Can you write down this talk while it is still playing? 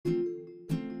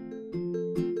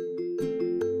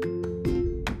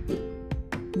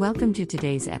Welcome to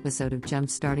today's episode of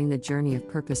Jumpstarting the Journey of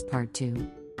Purpose Part 2.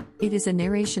 It is a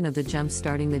narration of the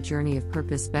Jumpstarting the Journey of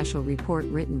Purpose special report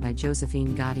written by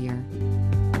Josephine Gaudier.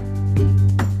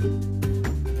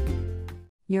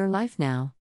 Your life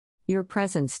now. Your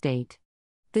present state.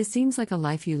 This seems like a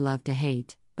life you love to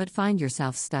hate, but find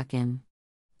yourself stuck in.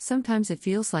 Sometimes it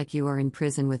feels like you are in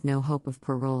prison with no hope of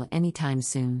parole anytime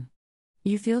soon.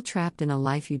 You feel trapped in a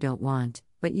life you don't want,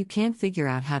 but you can't figure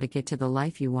out how to get to the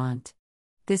life you want.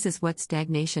 This is what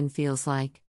stagnation feels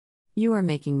like. You are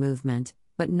making movement,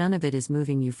 but none of it is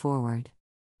moving you forward.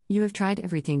 You have tried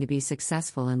everything to be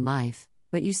successful in life,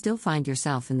 but you still find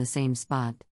yourself in the same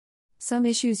spot. Some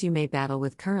issues you may battle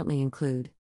with currently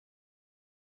include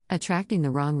attracting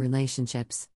the wrong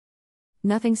relationships.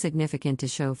 Nothing significant to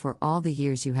show for all the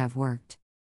years you have worked.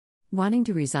 Wanting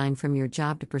to resign from your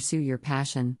job to pursue your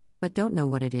passion, but don't know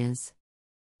what it is.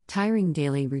 Tiring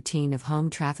daily routine of home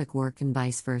traffic work and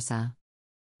vice versa.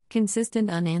 Consistent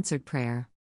unanswered prayer.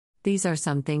 These are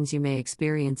some things you may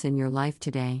experience in your life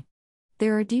today.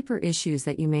 There are deeper issues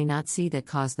that you may not see that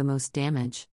cause the most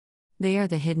damage. They are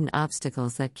the hidden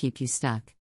obstacles that keep you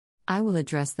stuck. I will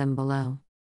address them below.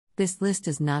 This list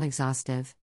is not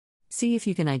exhaustive. See if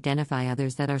you can identify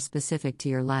others that are specific to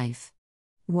your life.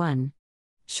 1.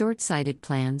 Short-sighted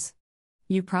plans.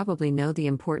 You probably know the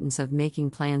importance of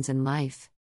making plans in life.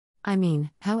 I mean,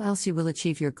 how else you will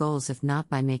achieve your goals if not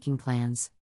by making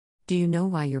plans? Do you know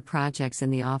why your projects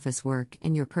in the office work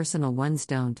and your personal ones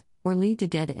don't, or lead to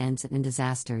dead ends and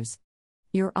disasters?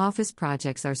 Your office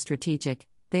projects are strategic,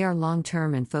 they are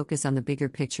long-term and focus on the bigger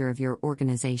picture of your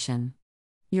organization.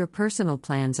 Your personal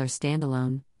plans are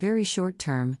standalone, very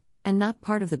short-term, and not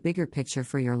part of the bigger picture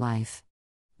for your life.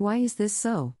 Why is this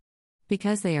so?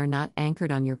 Because they are not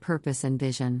anchored on your purpose and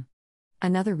vision.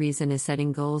 Another reason is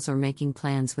setting goals or making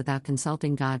plans without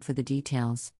consulting God for the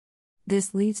details.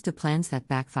 This leads to plans that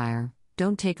backfire,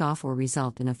 don't take off, or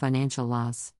result in a financial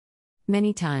loss.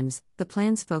 Many times, the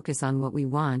plans focus on what we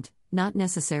want, not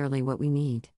necessarily what we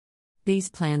need. These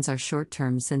plans are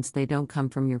short-term since they don't come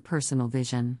from your personal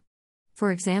vision.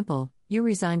 For example, you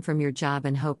resign from your job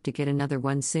and hope to get another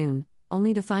one soon,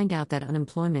 only to find out that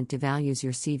unemployment devalues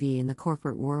your CV in the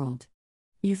corporate world.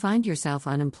 You find yourself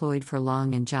unemployed for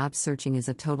long and job searching is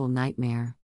a total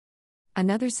nightmare.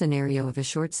 Another scenario of a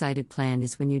short-sighted plan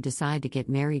is when you decide to get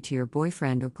married to your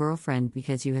boyfriend or girlfriend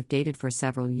because you have dated for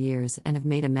several years and have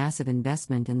made a massive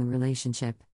investment in the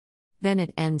relationship. Then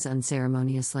it ends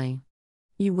unceremoniously.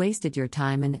 You wasted your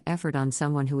time and effort on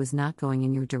someone who is not going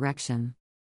in your direction.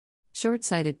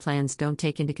 Short-sighted plans don't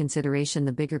take into consideration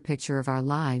the bigger picture of our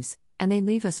lives, and they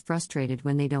leave us frustrated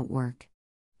when they don't work.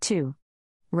 2.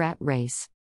 Rat race.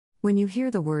 When you hear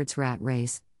the words rat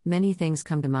race, many things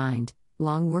come to mind.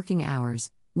 Long working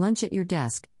hours, lunch at your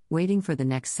desk, waiting for the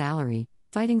next salary,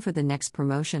 fighting for the next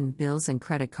promotion, bills and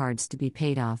credit cards to be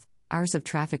paid off, hours of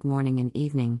traffic morning and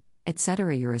evening,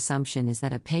 etc. Your assumption is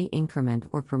that a pay increment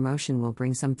or promotion will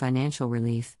bring some financial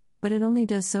relief, but it only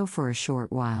does so for a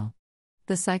short while.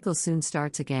 The cycle soon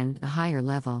starts again at a higher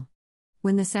level.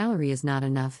 When the salary is not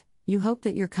enough, you hope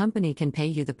that your company can pay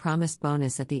you the promised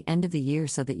bonus at the end of the year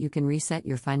so that you can reset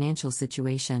your financial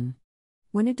situation.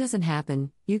 When it doesn't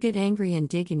happen, you get angry and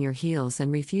dig in your heels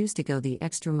and refuse to go the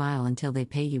extra mile until they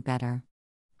pay you better.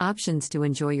 Options to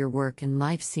enjoy your work and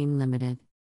life seem limited.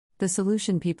 The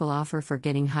solution people offer for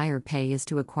getting higher pay is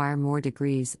to acquire more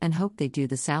degrees and hope they do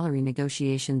the salary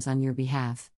negotiations on your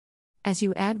behalf. As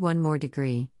you add one more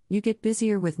degree, you get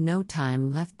busier with no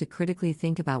time left to critically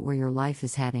think about where your life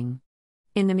is heading.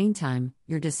 In the meantime,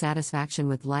 your dissatisfaction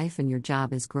with life and your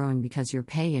job is growing because your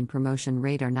pay and promotion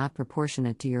rate are not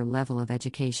proportionate to your level of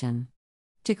education.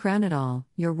 To crown it all,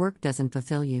 your work doesn't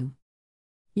fulfill you.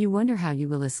 You wonder how you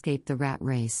will escape the rat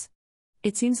race.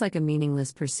 It seems like a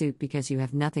meaningless pursuit because you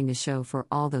have nothing to show for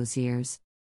all those years.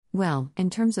 Well,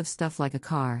 in terms of stuff like a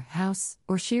car, house,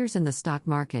 or shares in the stock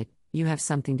market, you have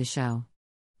something to show.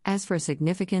 As for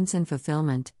significance and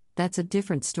fulfillment, that's a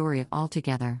different story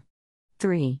altogether.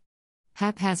 3.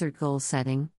 Haphazard goal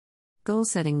setting. Goal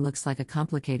setting looks like a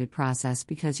complicated process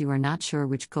because you are not sure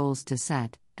which goals to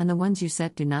set, and the ones you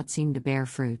set do not seem to bear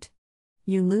fruit.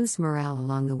 You lose morale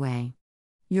along the way.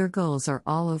 Your goals are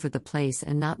all over the place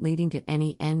and not leading to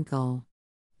any end goal.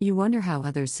 You wonder how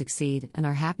others succeed and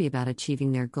are happy about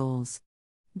achieving their goals.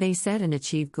 They set and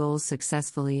achieve goals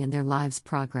successfully and their lives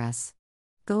progress.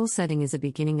 Goal setting is a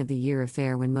beginning of the year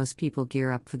affair when most people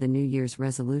gear up for the New Year's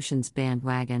resolutions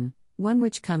bandwagon, one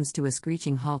which comes to a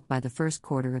screeching halt by the first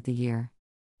quarter of the year.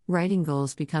 Writing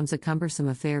goals becomes a cumbersome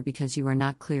affair because you are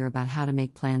not clear about how to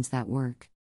make plans that work.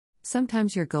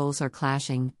 Sometimes your goals are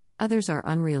clashing, others are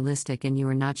unrealistic and you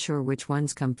are not sure which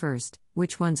ones come first,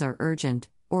 which ones are urgent,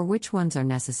 or which ones are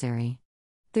necessary.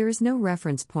 There is no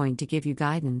reference point to give you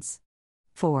guidance.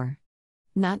 4.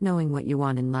 Not knowing what you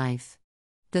want in life.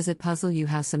 Does it puzzle you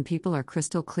how some people are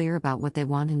crystal clear about what they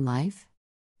want in life?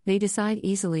 They decide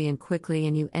easily and quickly,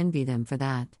 and you envy them for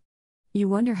that. You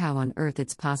wonder how on earth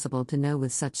it's possible to know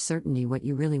with such certainty what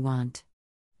you really want.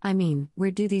 I mean,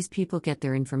 where do these people get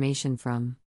their information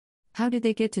from? How do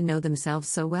they get to know themselves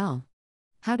so well?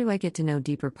 How do I get to know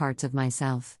deeper parts of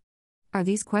myself? Are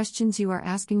these questions you are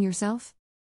asking yourself?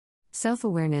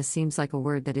 Self-awareness seems like a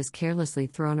word that is carelessly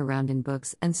thrown around in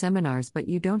books and seminars, but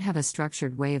you don't have a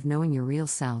structured way of knowing your real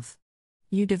self.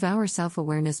 You devour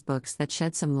self-awareness books that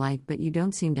shed some light, but you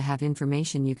don't seem to have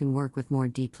information you can work with more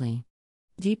deeply.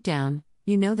 Deep down,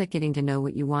 you know that getting to know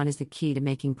what you want is the key to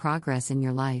making progress in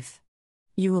your life.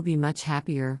 You will be much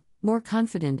happier, more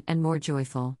confident, and more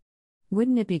joyful.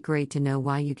 Wouldn't it be great to know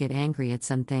why you get angry at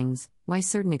some things, why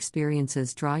certain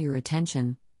experiences draw your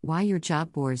attention, why your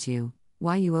job bores you,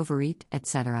 why you overeat,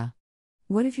 etc.?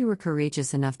 What if you were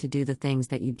courageous enough to do the things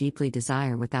that you deeply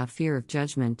desire without fear of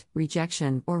judgment,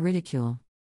 rejection, or ridicule?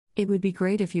 It would be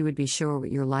great if you would be sure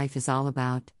what your life is all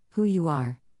about, who you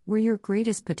are, where your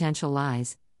greatest potential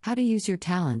lies, how to use your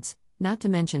talents, not to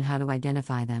mention how to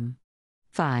identify them.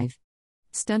 5.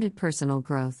 Stunted personal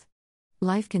growth.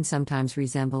 Life can sometimes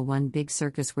resemble one big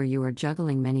circus where you are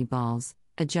juggling many balls: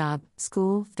 a job,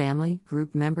 school, family,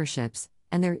 group memberships,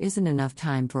 and there isn't enough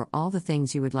time for all the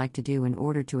things you would like to do in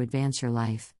order to advance your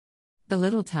life. The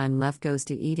little time left goes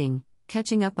to eating,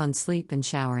 catching up on sleep, and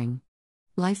showering.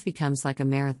 Life becomes like a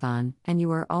marathon, and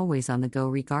you are always on the go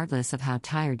regardless of how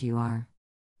tired you are.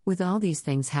 With all these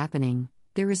things happening,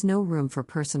 there is no room for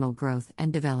personal growth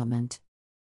and development.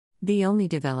 The only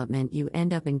development you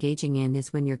end up engaging in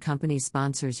is when your company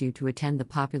sponsors you to attend the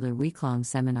popular week-long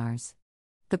seminars.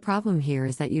 The problem here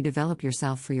is that you develop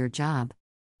yourself for your job.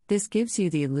 This gives you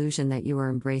the illusion that you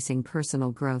are embracing personal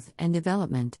growth and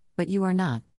development, but you are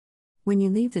not. When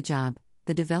you leave the job,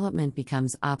 the development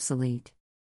becomes obsolete.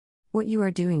 What you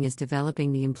are doing is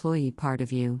developing the employee part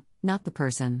of you, not the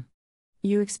person.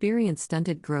 You experience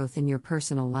stunted growth in your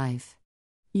personal life.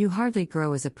 You hardly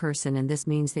grow as a person, and this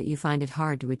means that you find it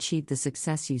hard to achieve the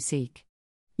success you seek.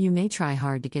 You may try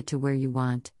hard to get to where you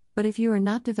want, but if you are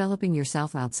not developing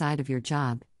yourself outside of your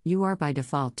job, you are by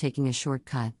default taking a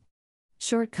shortcut.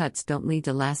 Shortcuts don't lead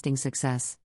to lasting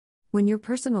success. When your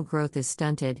personal growth is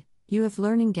stunted, you have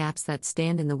learning gaps that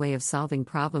stand in the way of solving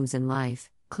problems in life,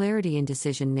 clarity in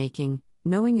decision-making,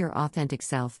 knowing your authentic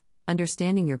self,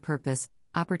 understanding your purpose,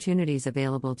 opportunities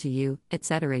available to you,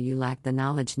 etc. You lack the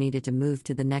knowledge needed to move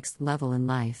to the next level in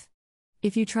life.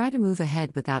 If you try to move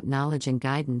ahead without knowledge and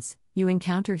guidance, you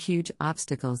encounter huge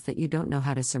obstacles that you don't know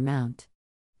how to surmount.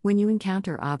 When you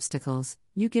encounter obstacles,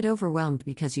 you get overwhelmed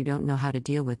because you don't know how to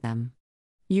deal with them.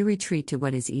 You retreat to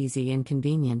what is easy and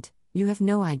convenient, you have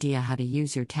no idea how to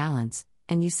use your talents,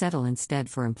 and you settle instead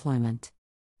for employment.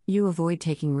 You avoid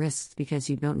taking risks because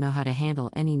you don't know how to handle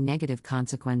any negative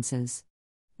consequences.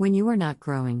 When you are not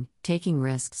growing, taking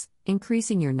risks,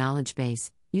 increasing your knowledge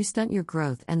base, you stunt your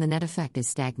growth, and the net effect is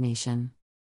stagnation.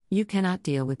 You cannot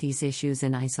deal with these issues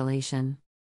in isolation.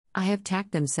 I have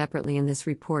tacked them separately in this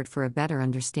report for a better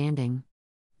understanding.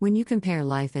 When you compare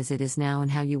life as it is now and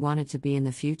how you want it to be in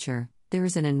the future, there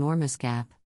is an enormous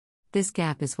gap. This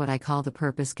gap is what I call the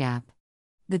purpose gap.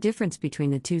 The difference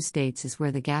between the two states is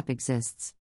where the gap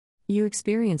exists. You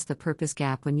experience the purpose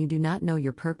gap when you do not know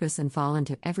your purpose and fall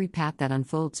into every path that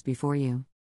unfolds before you.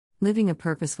 Living a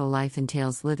purposeful life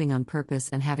entails living on purpose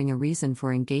and having a reason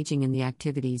for engaging in the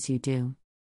activities you do.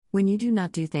 When you do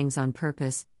not do things on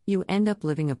purpose, you end up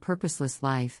living a purposeless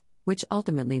life, which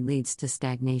ultimately leads to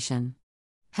stagnation.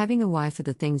 Having a why for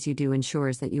the things you do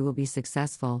ensures that you will be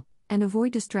successful, and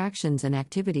avoid distractions and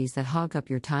activities that hog up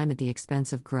your time at the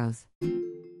expense of growth.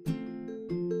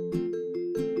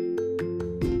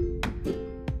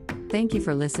 Thank you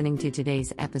for listening to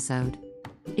today's episode.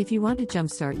 If you want to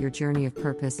jumpstart your journey of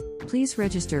purpose, please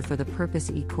register for the Purpose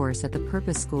e-course at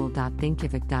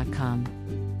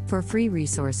thepurposeschool.thinkific.com. For free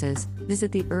resources,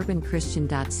 visit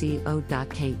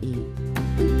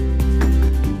theurbanchristian.co.ke.